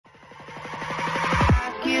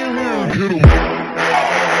Hey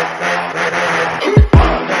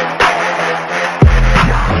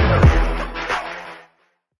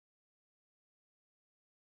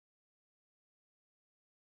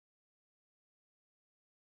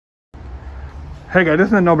guys, this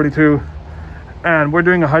is nobody2, and we're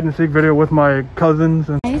doing a hide and seek video with my cousins.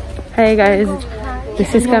 And hey guys,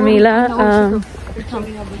 this is Camilla.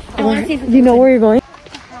 You know where you're going?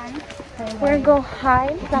 We're gonna go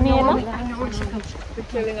hide, Daniela. I know where she's going. The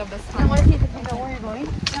killing of the I want to see if you know where you're going.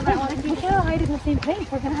 Yeah, but I want to see. We can't hide in the same place.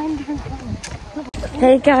 We're gonna hide in different places.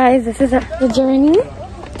 Hey guys, this is the journey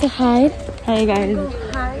to hide. Hey guys.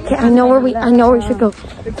 Okay, I know where we should go.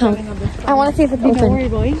 Come. I want to see if it's open. You know where you're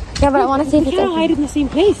going? Yeah, but I want to see if it's open. We can't hide in the same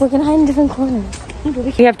place. We're gonna hide in different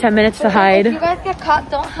corners. We have 10 minutes to hide. If you guys get caught,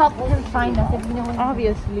 don't help him find us. If you know where.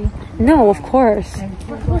 Obviously. No, of course.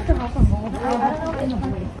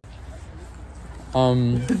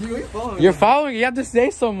 You're following. You have to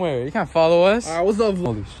stay somewhere. You can't follow us. Alright, what's up?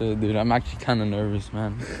 Holy shit, dude. I'm actually kind of nervous,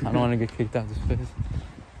 man. I don't want to get kicked out this place.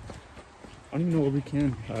 I don't even know where we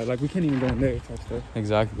can. Like, we can't even go in there type stuff.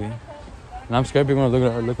 Exactly. And I'm scared people are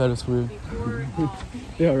gonna look at us weird.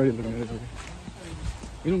 They're already looking at us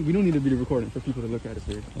weird. We don't need to be recording for people to look at us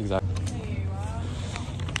weird. Exactly.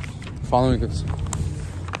 Following us.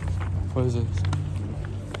 What is this?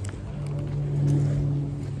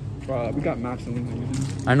 We got maps and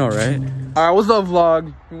links. I know, right? Alright, what's up,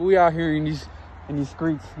 vlog? We out here in these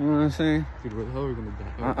streets, you know what I'm saying? Dude, where the hell are we gonna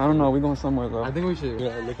go? I don't know, we going somewhere though. I think we should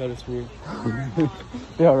look at us weird.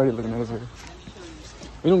 They're already looking at us weird.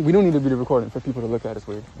 We don't need to be recording for people to look at us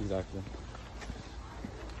weird. Exactly.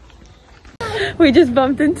 We just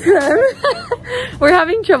bumped into them. We're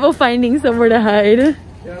having trouble finding somewhere to hide.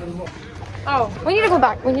 Oh, we need to go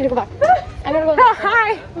back. We need to go back. I'm gonna go this way.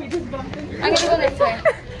 Hi. We just bumped into. I'm gonna go this way.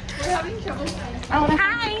 We're having trouble finding.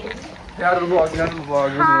 Hi. Get out of the vlog, get out of the vlog.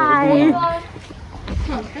 Hi.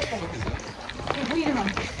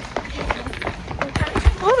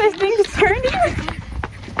 Oh, this thing's turning.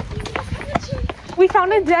 We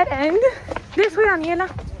found a dead end. This way, Daniela.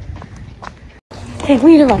 Okay,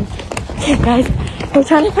 we need to run. Okay, guys, we're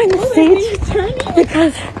trying to find the stage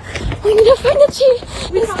because we need to find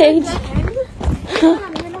the stage.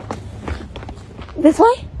 This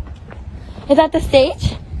way? Is that the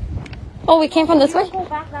stage? Oh, we came from this way? Go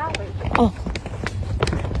back that way. Oh.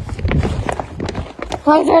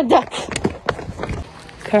 Why is there a duck?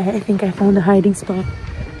 Okay, I think I found a hiding spot.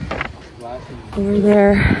 Over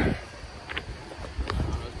there.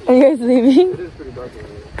 Are you guys leaving?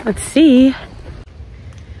 Let's see.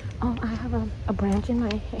 Oh, I have a branch in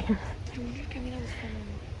my hair.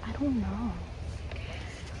 I don't know.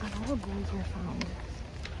 I know where bones were found.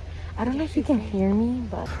 I don't know if you can hear me,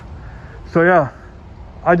 but... So yeah,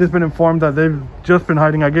 I just been informed that they've just been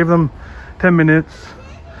hiding. I gave them 10 minutes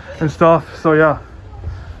and stuff. So yeah,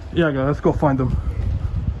 guys, let's go find them.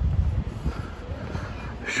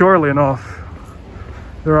 Surely enough,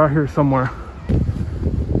 they're out here somewhere.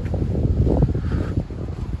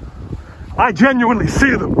 I genuinely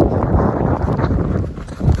see them.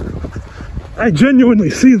 I genuinely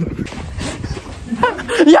see them.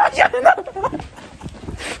 Yeah.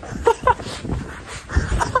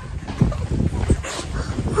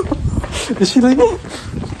 Is she leaving?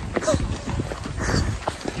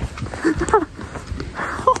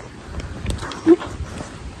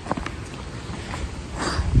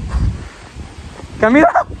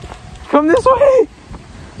 Camilla, come this way.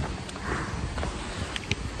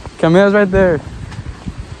 Camilla's right there.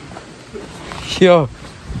 Yo,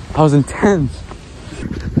 that was intense.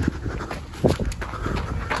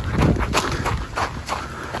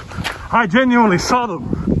 I genuinely saw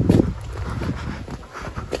them.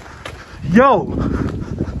 Yo.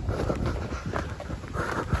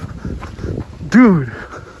 Dude.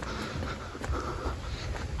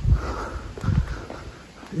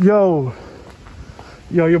 Yo,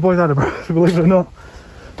 your boy's out of breath, believe it or not.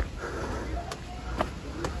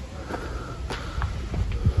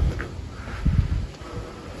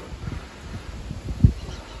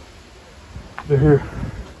 They're here.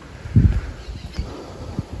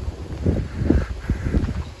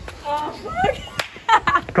 Oh,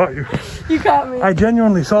 fuck. Caught you. You caught me. I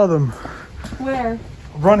genuinely saw them Where?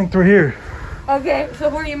 running through here. Okay, so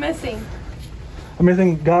who are you missing? I'm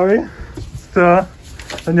missing Gabriel,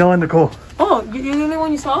 Daniela, and Nicole. Oh, you're the only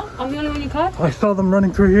one you saw? I'm the only one you caught? I saw them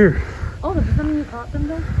running through here. Oh, does that mean you caught them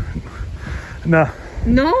then? Nah.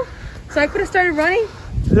 No? So I could have started running?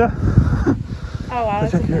 Yeah. Oh, wow.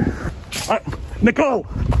 Check here. Nicole!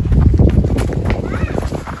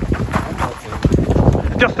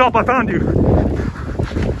 Just stop, I found you.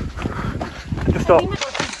 Just stop.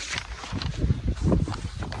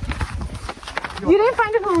 You didn't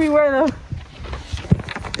find it where we were though.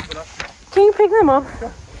 Can you pick them up?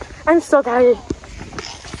 I'm so tired.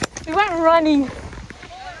 We went running.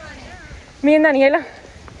 Me and Daniela.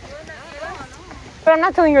 But I'm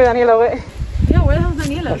not telling her Daniela what. Yeah, where the hell's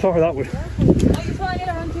Daniela? I saw her that way. Oh, you saw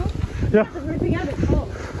Daniela run too? Yeah. Because we're together. Oh,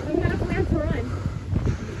 we had a plan to run.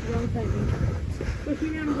 Wrong timing. But we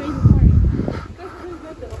ran away this morning. Guys, we're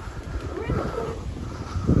good though. We're in the boat.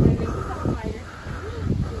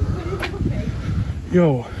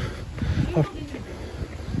 Yo.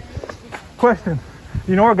 Question.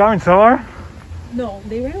 You know where Gabriel and Sel are? No,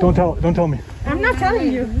 they ran. Don't tell me. I'm not telling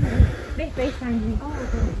you. They FaceTimed me. Oh,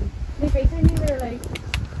 okay. They FaceTimed me. They're like,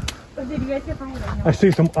 oh, did you guys get find right now?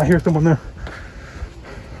 I hear someone there.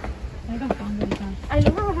 I got found really fast. I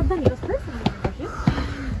know how I have Daniela's purse in my brushes.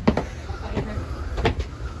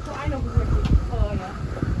 So I know who's working. Oh, yeah.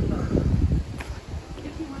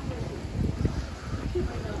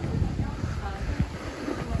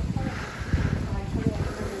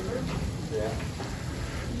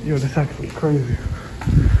 Yo, this is actually crazy.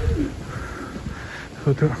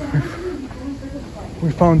 So we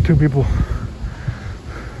found 2 people.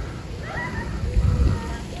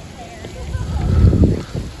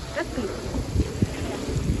 That's good.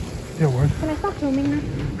 Yeah, word. Can I stop filming now?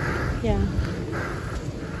 Yeah.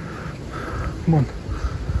 Come on.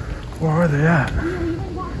 Where are they at?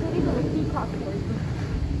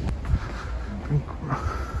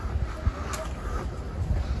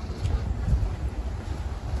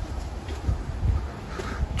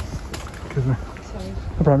 Excuse me. Sorry.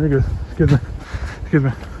 No problem, you're good. Excuse me. Excuse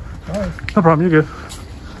me. No problem, you're good.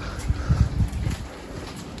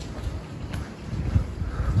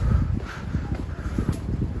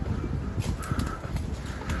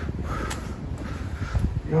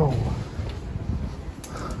 Yo.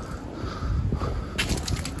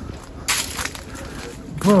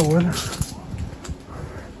 Bro, what?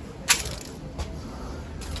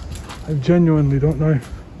 I genuinely don't know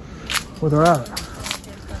where they're at.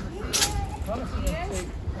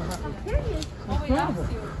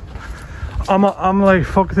 I'm like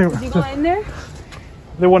focusing. Did you go in there?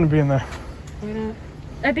 They wouldn't be in there. Why not?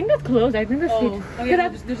 I think that's closed. I think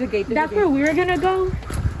that's There's a gate. that's where we were gonna go,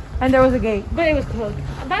 and there was a gate, but it was closed.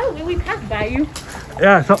 By the way, we passed by you.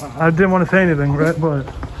 Yeah, so I didn't want to say anything, right? But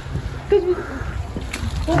Cause we,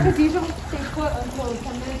 Because you don't stay put until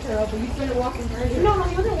 10 minutes are up, but you started walking earlier. no,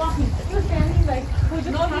 he wasn't walking. He was standing like.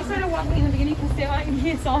 No, he started walking in the beginning because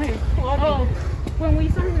he saw him walking. Oh, when we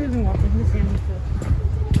saw him, he wasn't walking. He was standing still.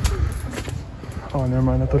 oh, never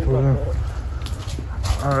mind. I thought it was them.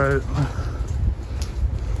 All right.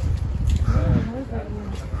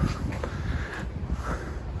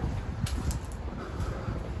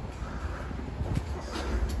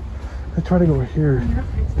 I try to go here.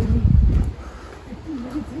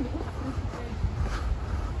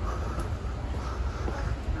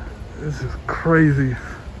 This is crazy.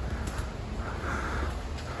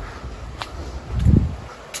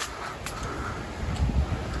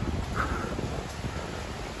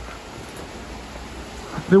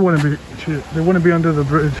 They wouldn't be shit. They wouldn't be under the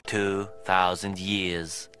bridge. 2,000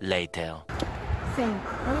 years later. Same.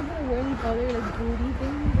 I was gonna wear these other like booty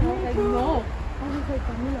things. I was like, no. I was like,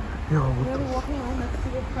 Camilla, Yo, we what were the walking around next to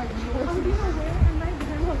your car. I was gonna wear it and my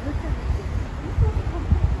friend was looking.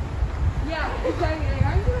 Yeah, exactly. Like,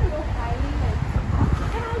 aren't you gonna go hiding? Like,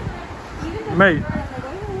 and I was like, even the Mate. car, I'm like,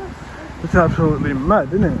 why the hell? It's absolutely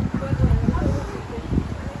mad, isn't it?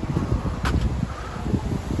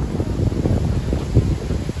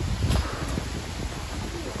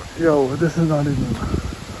 Yo, this is not even.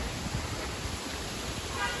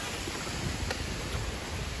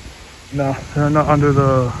 No, they're not under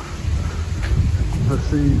the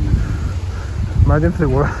seat. Imagine if they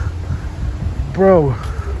were. Bro,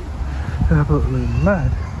 it's absolutely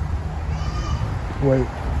mad. Wait.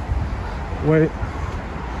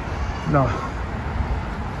 No.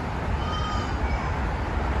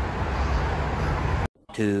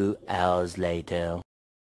 Two hours later.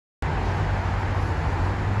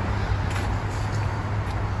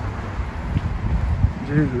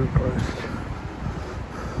 Jesus Christ.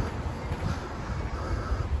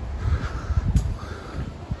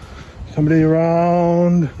 Somebody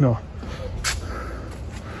around? No.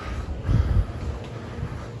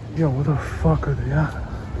 Yo, what the fuck are they at?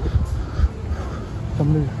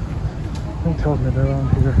 Somebody, don't tell me they're around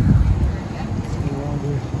here. They're around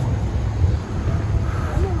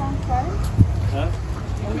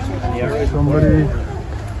here. Somebody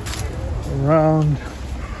around.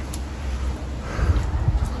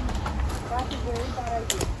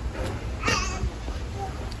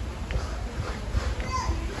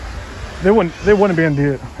 They wouldn't be in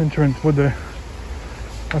the entrance, would they?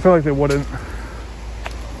 I feel like they wouldn't.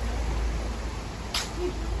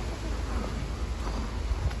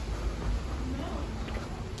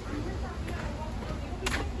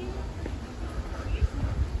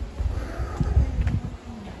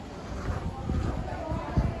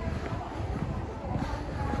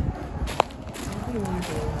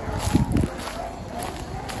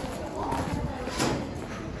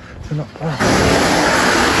 They're not bad.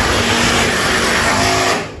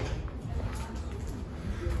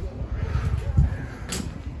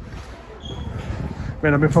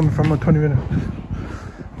 Man, I've been filming for about 20 minutes.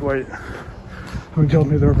 Wait. Something tells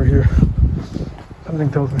me they're over here. Something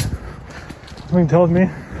tells me. Something tells me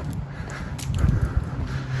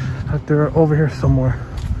that they're over here somewhere.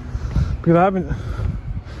 Because I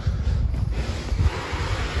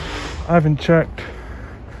haven't checked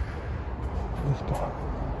this door.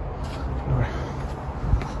 Anyway.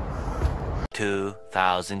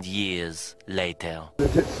 2,000 years later.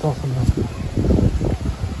 It's awesome.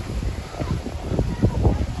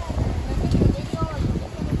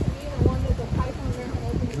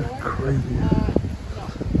 Crazy.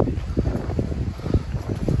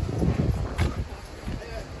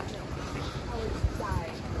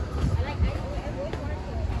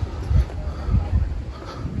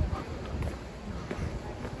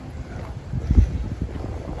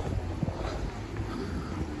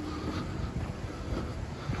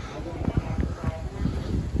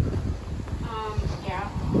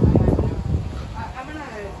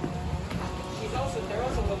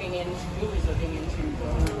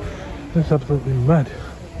 This is absolutely mad.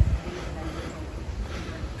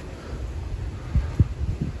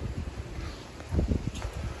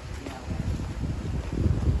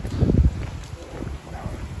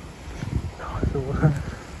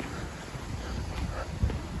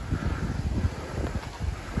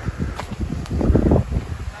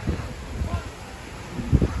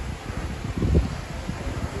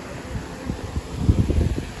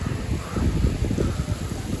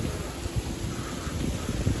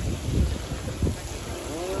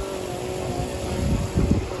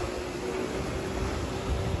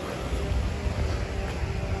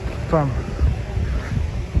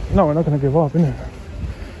 No, we're not gonna give up, innit?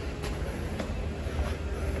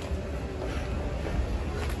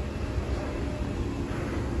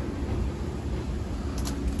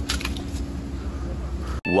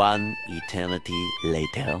 One eternity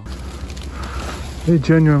later. They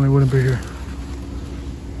genuinely wouldn't be here.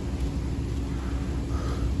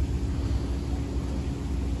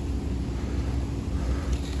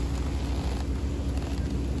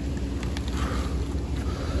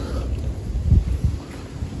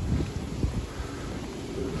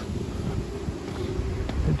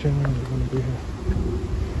 Genuinely going to be here.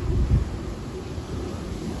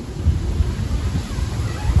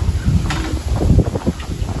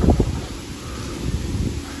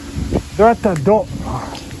 They're at that door.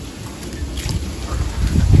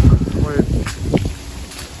 Wait.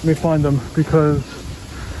 Let me find them because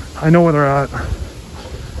I know where they're at.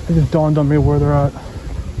 It just dawned on me where they're at.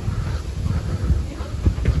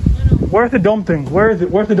 Where's the dome thing? Where is it?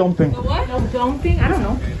 Where's the dome thing? The what? The dome thing? I don't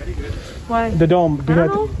know. Why? The dome.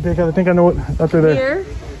 Because I think I know what that's there. Here.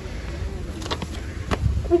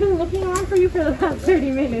 We've been looking around for you for the past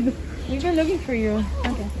 30 minutes. We've been looking for you.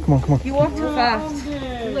 Okay. Come on, come on. You walk too fast.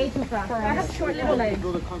 Way too fast. I have short little legs.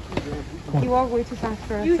 You walk way too fast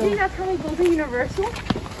for us. You think that's how we go to Universal?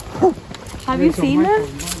 Have you seen them?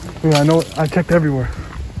 Yeah, I know. I checked everywhere.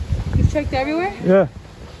 You've checked everywhere? Yeah.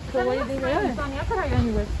 So what do you think they are?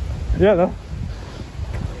 Yeah, that.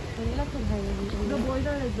 The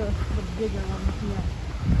boiler is the bigger one. Yeah.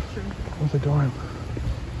 True. What's the dome?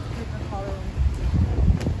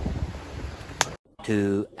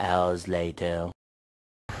 2 hours later.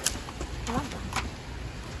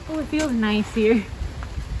 Oh, it feels nice here.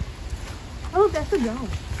 Oh, that's the dome.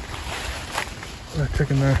 That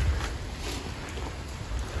chicken there.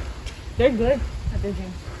 They're good at the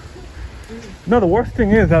gym. No, the worst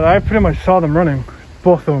thing is that I pretty much saw them running.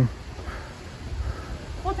 Both of them.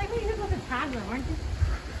 Well, technically you're supposed to tag them, aren't you?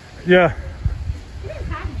 Yeah. You didn't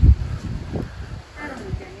tag me. I don't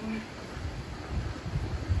look anymore.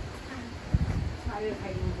 I didn't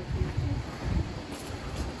hide in the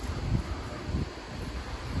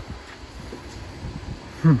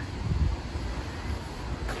future.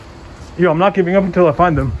 Yo, I'm not giving up until I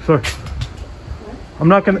find them. So I'm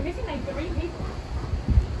not gonna. You're missing like 3 people.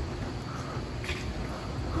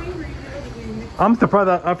 I'm surprised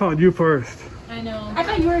that I found you first. I know. I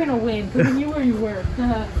thought you were gonna win because you knew where you were.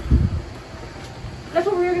 That's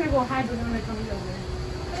what we were gonna go hide with when we come over.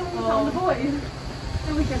 And then we found the boys.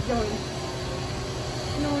 And we kept going.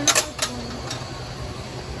 No, we're not going.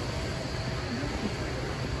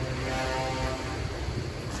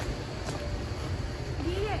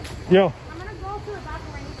 Yo. I'm gonna go to the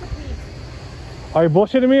bathroom. I need to pee. Are you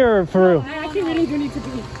bullshitting me or for real? I actually really do need to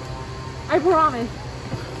pee. I promise.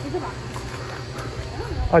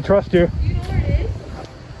 I trust you. Do you know where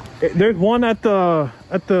it is? There's one at the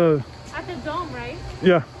At the dome, right?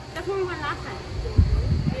 yeah. That's where we went last time.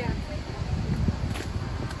 Yeah.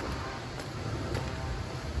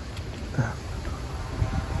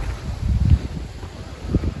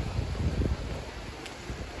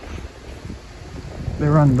 They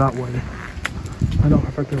ran that way. I know for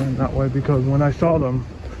a fact they ran that way because when I saw them,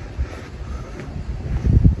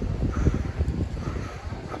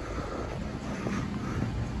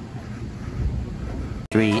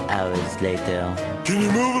 3 hours later. Can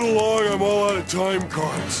you move it along? I'm all out of time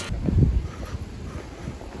cards.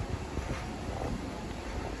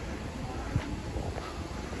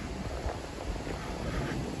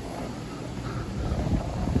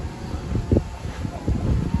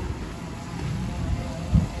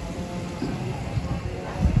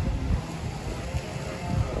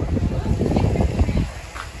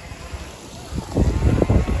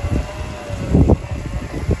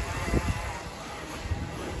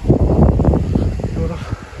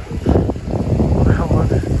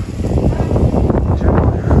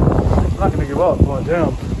 up, but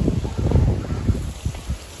damn.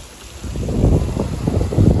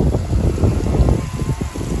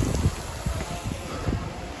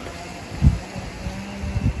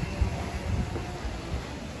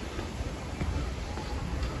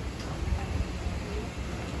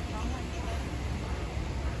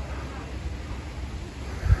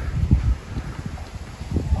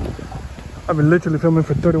 I've been literally filming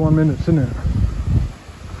for 31 minutes, isn't it?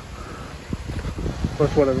 But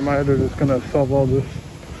whatever, my editor is gonna solve all this.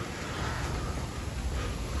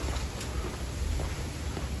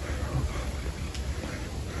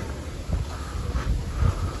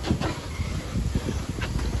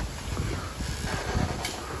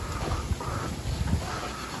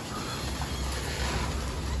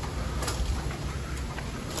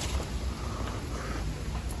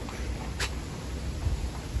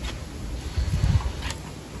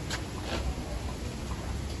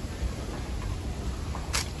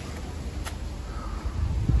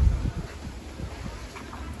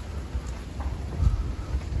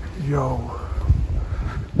 Yo,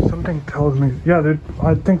 something tells me, yeah, dude,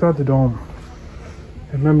 I think that's the dome,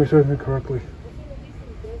 if memory serves me correctly.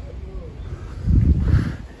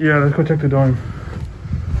 Yeah, let's go check the dome.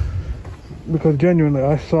 Because genuinely,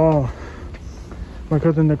 I saw my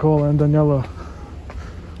cousin Nicole and Daniela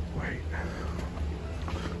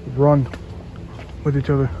run with each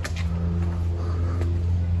other.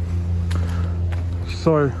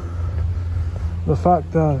 So, the fact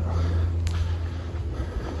that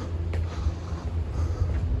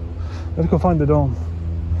let's go find the dome.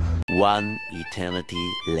 1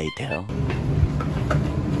 eternity later.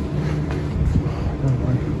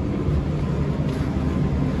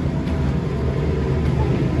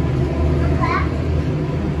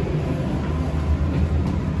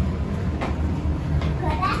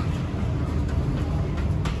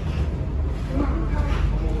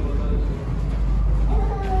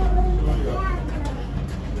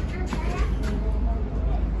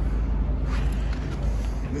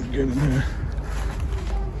 Let's get in there.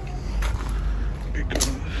 Because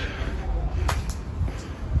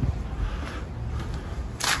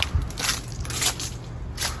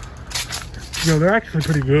yo, they're actually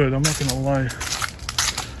pretty good, I'm not gonna lie.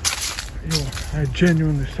 Yo, I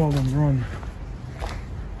genuinely saw them run.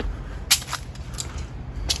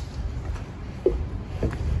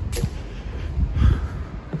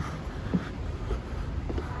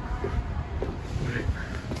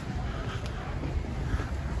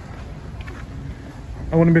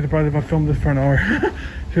 I wouldn't be surprised if I filmed this for an hour.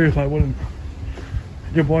 Seriously, I wouldn't.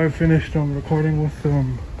 Your boy finished recording with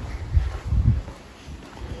wait.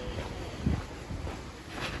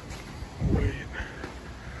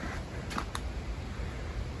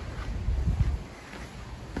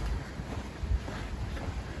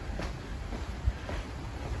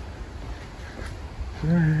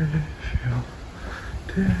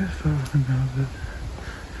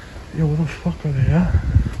 Yo, where the fuck are they at?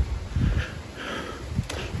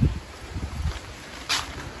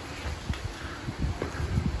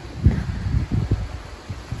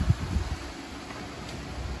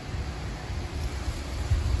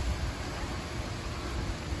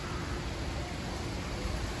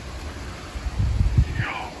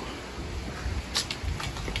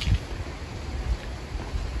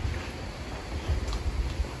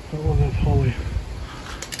 Oh, that's holy.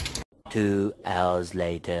 2 hours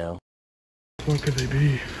later. What could they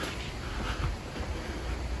be?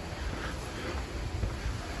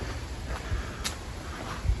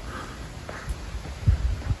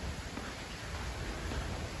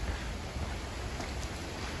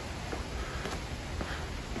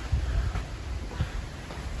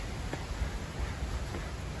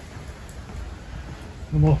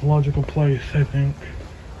 The most logical place, I think,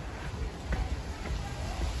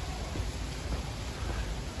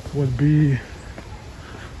 would be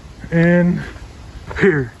in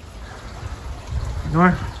here.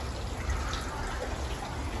 North.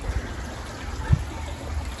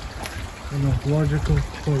 The most logical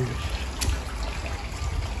place.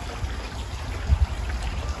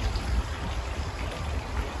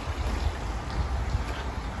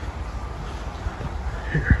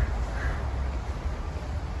 Here.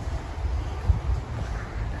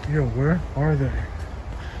 Yo, where are they?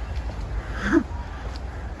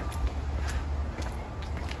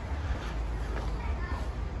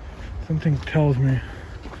 Something tells me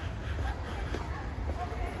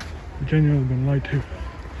Virginia has been lied to.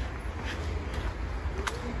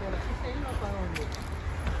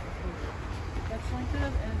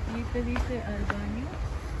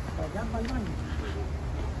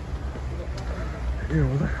 Yo,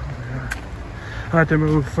 what the hell is that?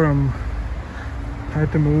 I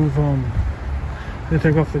had to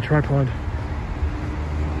take off the tripod.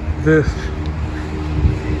 This,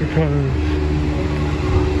 because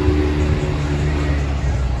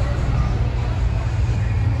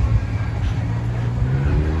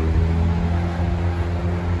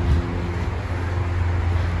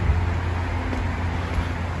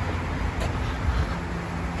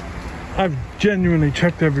I've genuinely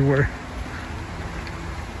checked everywhere.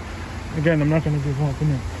 Again, I'm not gonna give up,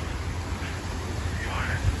 innit?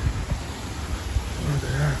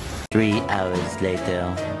 3 hours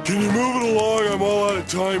later. Can you move it along? I'm all out of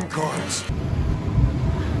time cards.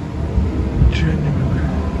 Genuinely.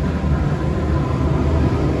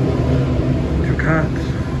 2 cats.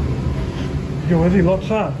 Yo, where's he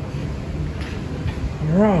locked up?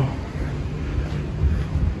 Bro.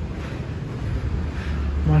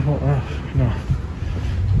 Might as well ask. No.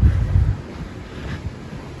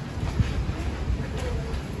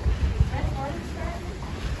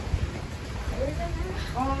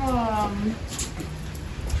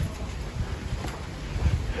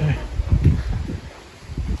 Hey.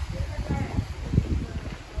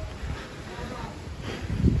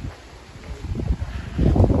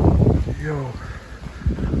 Yo,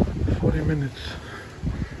 40 minutes.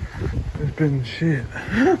 It's been shit.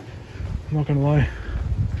 I'm not gonna lie.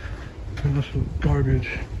 It's been absolute garbage.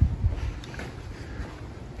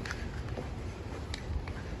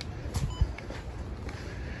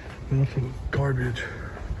 Been absolute garbage.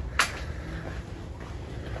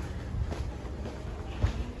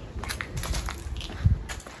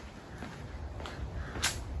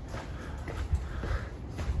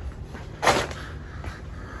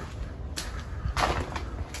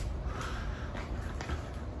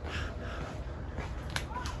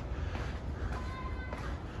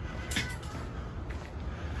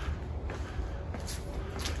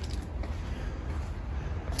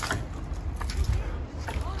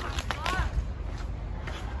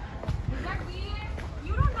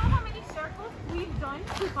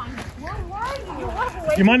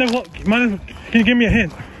 You might have, can you give me a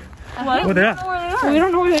hint? What? Where they at? We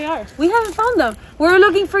don't know where they are. We haven't found them. We're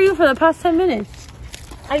looking for you for the past 10 minutes.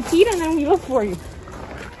 I peed and then we looked for you.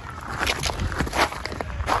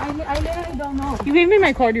 I literally don't know. You gave me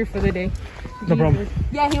my cardio for the day. No problem.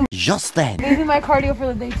 Yeah, he Just then. gave me my cardio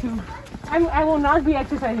for the day too. I will not be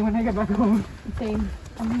exercising when I get back home. Same.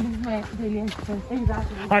 I mean, this is my daily exercise.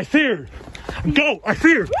 Exactly. I see her. Go. I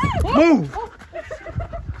see her. Move.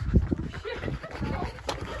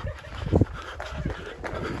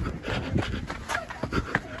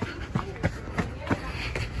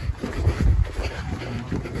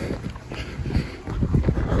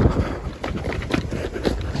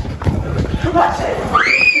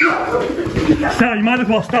 Sal, you might as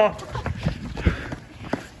well stop.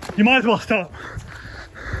 You might as well stop.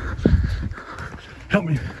 Help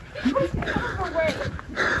me.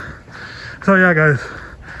 So yeah, guys,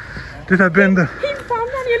 this has been the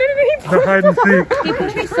hide and seek He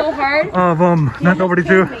pushed me so hard. of not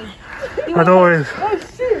nobody2. As always,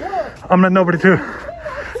 I'm not nobody2.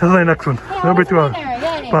 This is the next one. Nobody2 out.